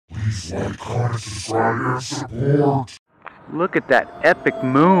Please like, comment, subscribe, and support. Look at that epic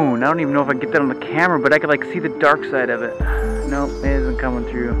moon. I don't even know if I can get that on the camera, but I could like see the dark side of it. Nope, it isn't coming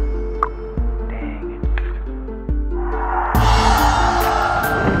through. Dang.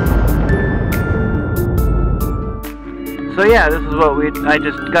 So yeah, this is what I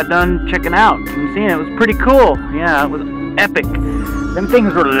just got done checking out and seeing. It was pretty cool. Yeah, it was epic. Them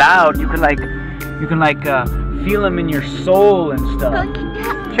things were loud. You can like feel them in your soul and stuff.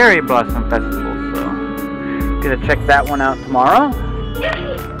 Cherry Blossom Festival. So gonna check that one out tomorrow.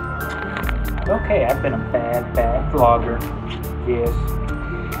 Okay, I've been a bad vlogger. Yes.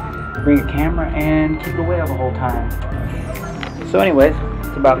 Bring a camera and keep it away the whole time. So anyways,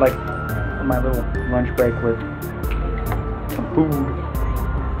 it's about like my little lunch break with some food.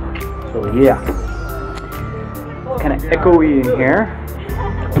 So yeah. It's kind of echoey in here.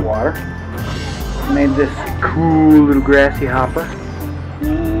 Water. Made this cool little grassy hopper.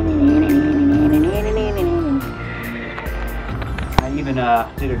 I even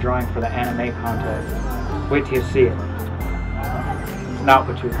did a drawing for the anime contest. Wait till you see it. It's not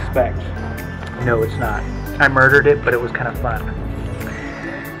what you expect. No, it's not. I murdered it, but it was kind of fun.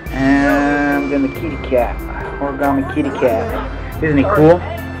 And then the kitty cat. Origami kitty cat. Isn't he cool?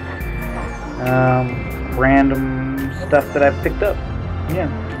 Random stuff that I've picked up. Yeah.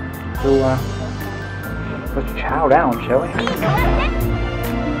 So, let's chow down, shall we?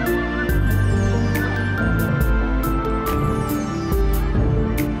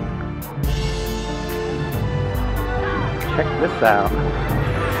 Check this out.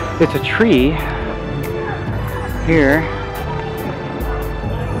 It's a tree here.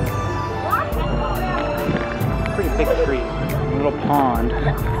 Pretty big tree. A little pond.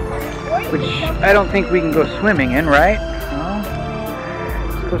 Which I don't think we can go swimming in, right? No?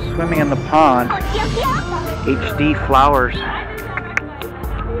 Let's go swimming in the pond. HD flowers.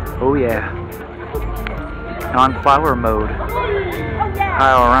 Oh yeah. On flower mode.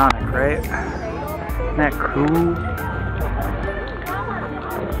 How ironic, right? Isn't that cool?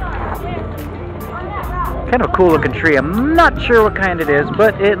 Kind of a cool looking tree. I'm not sure what kind it is,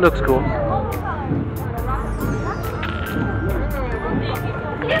 but it looks cool.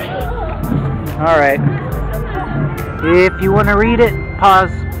 Alright. If you want to read it,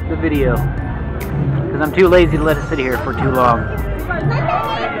 pause the video. Because I'm too lazy to let it sit here for too long.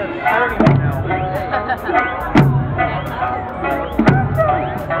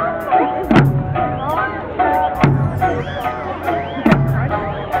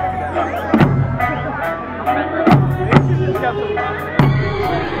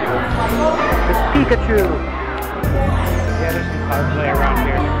 It's Pikachu! Yeah, there's some cosplay around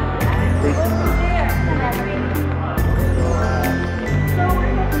here.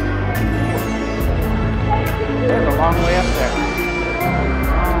 There's a long way up there. See if we can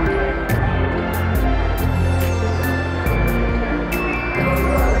find it.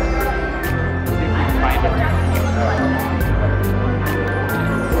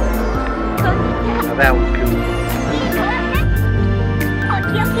 Oh, that was cool.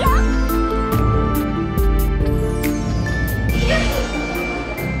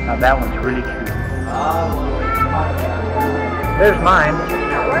 Now that one's really cute. There's mine.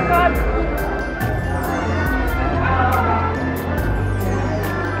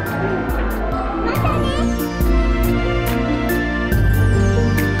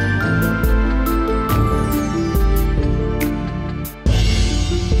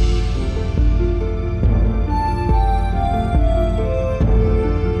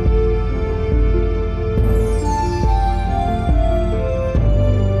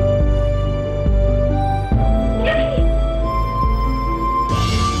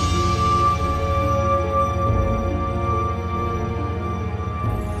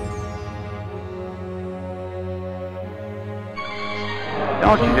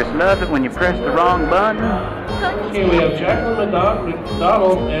 Don't you just love it when you press the wrong button? Okay, we have Jacqueline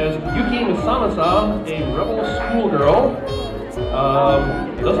McDonald as Yuki Misamasa, a rebel schoolgirl.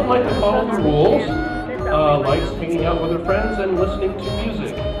 Doesn't like to follow the rules. Likes hanging out with her friends and listening to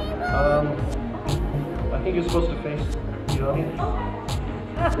music. I think you're supposed to face the audience.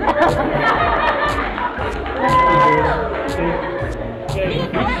 Okay,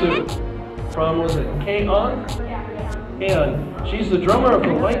 Mitsu from, was it K-On? And she's the drummer of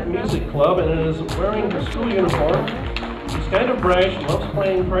the Light Music Club and is wearing her school uniform. She's kind of brash, loves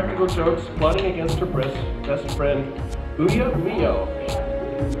playing practical jokes, plotting against her best friend, Uya Mio.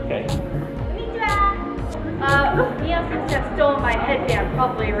 Okay. Mio seems to have stolen my headband,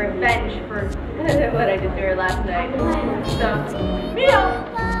 probably revenge for what I did to her last night. So, Mio!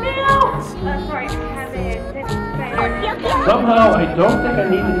 Mio! Sorry, I have it. Somehow, I don't think I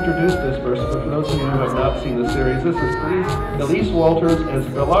need to introduce this person, but for those of you who have not seen the series, this is Elise Walters as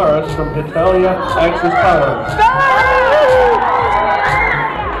Bellaris from Italia Axis Power.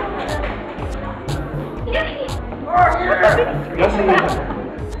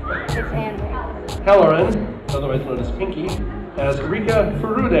 Halloran, otherwise known as Pinky, as Rika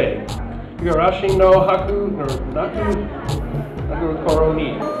Furude. Higurashi no Haku, or Naku Koro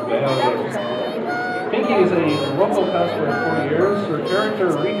ni. Pinky is a local cosplayer of 4 years. Her character,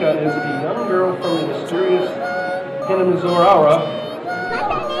 Rika, is a young girl from the mysterious Hinamizorawa.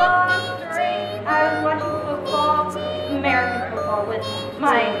 I was watching football, American football, with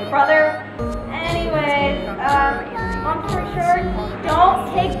my brother. Anyways, long story short, don't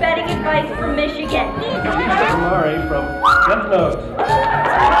take betting advice from Michigan. Mari from Death Note.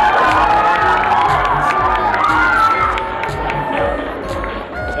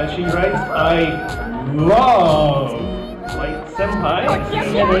 And she writes, I love Light Senpai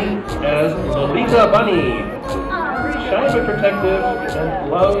as Lolita Bunny. Shy but protective and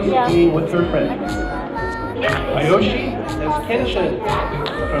loves being with her friends. Ayoshi as Kenshin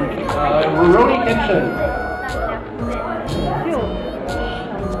from Rurouni Kenshin.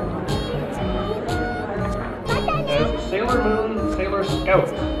 As Sailor Moon, Sailor Scout.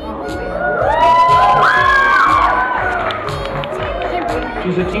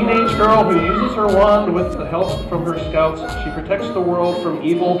 She's a teenage girl who uses her wand with the help from her scouts. She protects the world from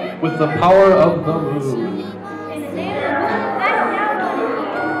evil with the power of the moon.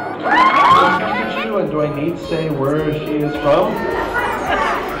 And do I need to say where she is from?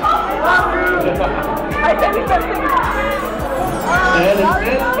 And it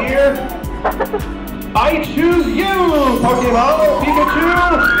says here, I choose you, Pokemon Pikachu!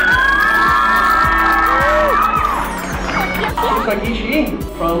 Sagishi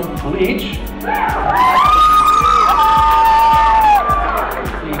from Bleach.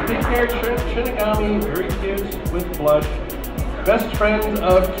 The pink-haired Shinigami, very cute, with blush. Best friend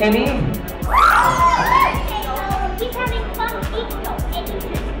of Kenny. He's having fun with Eco, and you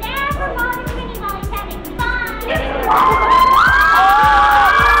should never bother Kenny while he's having fun.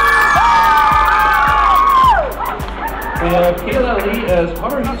 And Kayla Lee as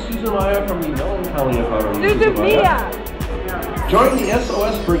Haruhi Suzumaya from the Melancholy of Haruhi Suzumaya. Join the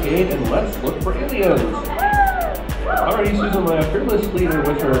SOS Brigade and let's look for aliens. Haruhi Suzumaya, fearless leader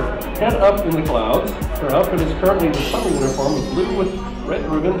with her head up in the clouds. Her outfit is currently the summer uniform with blue with red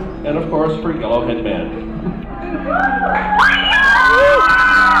ribbon and of course her yellow headband.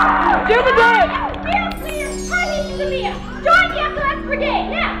 Do the dance! Field leader, Haruhi Suzumaya, join the SOS Brigade,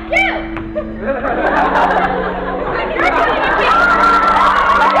 now, do!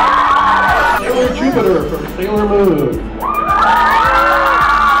 Sailor Jupiter from Sailor Moon.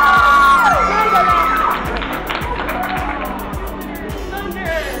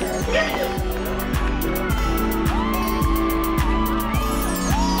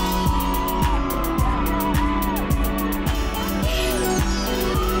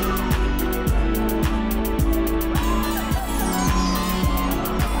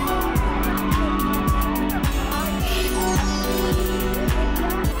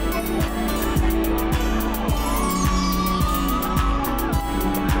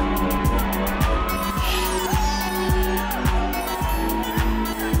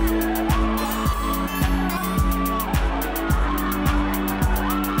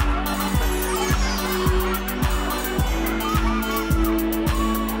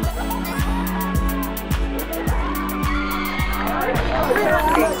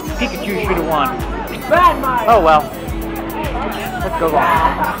 Pikachu should have won. Oh well. Let's go on.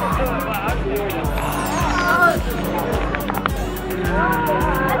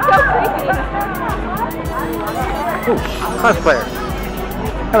 Ooh, cosplayer.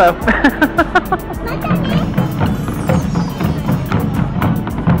 Hello.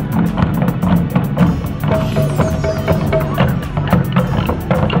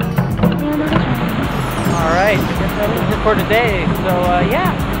 Alright, I guess that is it for today. So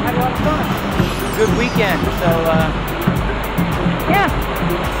yeah, had a lot of fun. Good weekend. So yeah.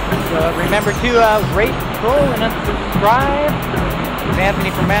 So remember to rate, scroll, and unsubscribe. It's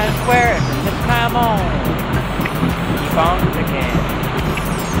Anthony from AnthWare, and from this time on, keep on clicking.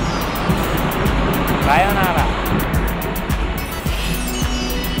 Sayonara.